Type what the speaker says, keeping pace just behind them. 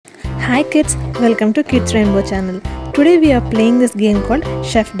Hi kids, welcome to Kids Rainbow channel. Today we are playing this game called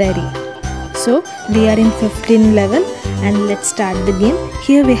Chef Diary. So we are in 15 level and let's start the game.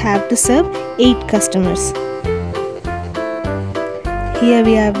 Here we have to serve 8 customers. Here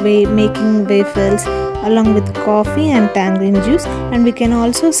we are making waffles along with coffee and tangerine juice, and we can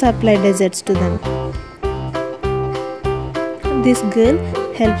also supply desserts to them. This girl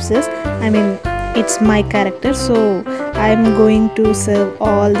helps us, it's my character, so I'm going to serve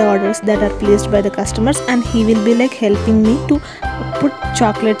all the orders that are placed by the customers, and he will be like helping me to put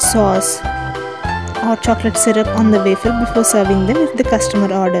chocolate sauce or chocolate syrup on the waffle before serving them if the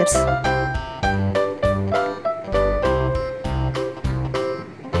customer orders.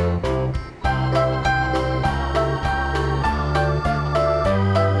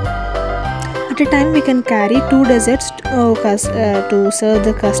 At a time we can carry 2 desserts to serve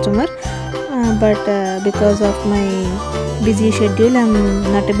the customer, but because of my busy schedule I'm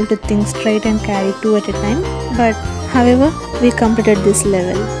not able to think straight and carry 2 at a time. But however, we completed this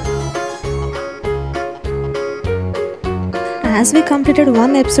level. As we completed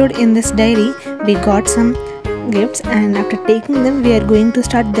 1 episode in this diary, we got some gifts, and after taking them we are going to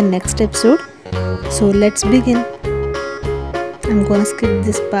start the next episode. So let's begin. I'm gonna skip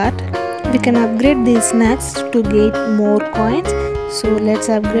this part. We can upgrade these snacks to get more coins, so let's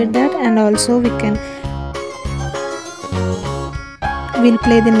upgrade that, and also we'll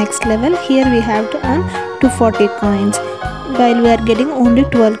play the next level. Here we have to earn 240 coins while we are getting only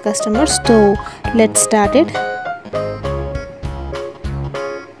 12 customers. So let's start it.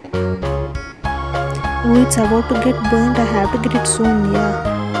 Oh, it's about to get burnt. I have to get it soon.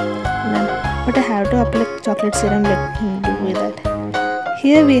 Yeah, but I have to apply chocolate serum. Let me do with that.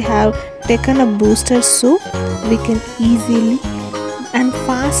 Here we have taken a booster, so we can easily and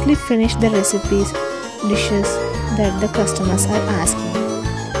fastly finish the dishes that the customers are asking.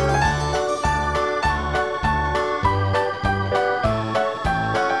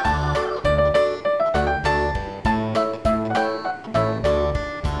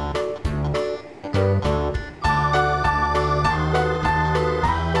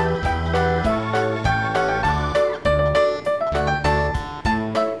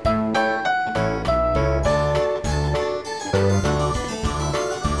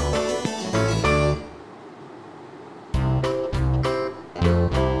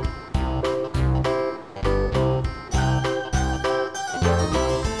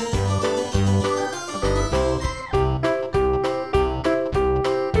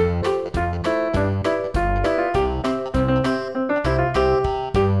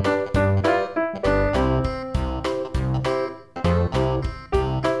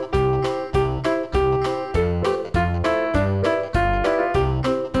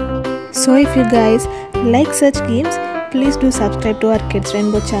 So if you guys like such games, please do subscribe to our Kids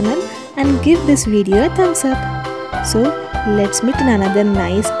Rainbow channel and give this video a thumbs up. So let's meet in another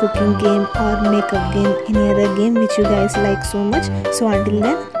nice cooking game or makeup game, any other game which you guys like so much. So until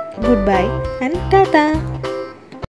then, goodbye and tata.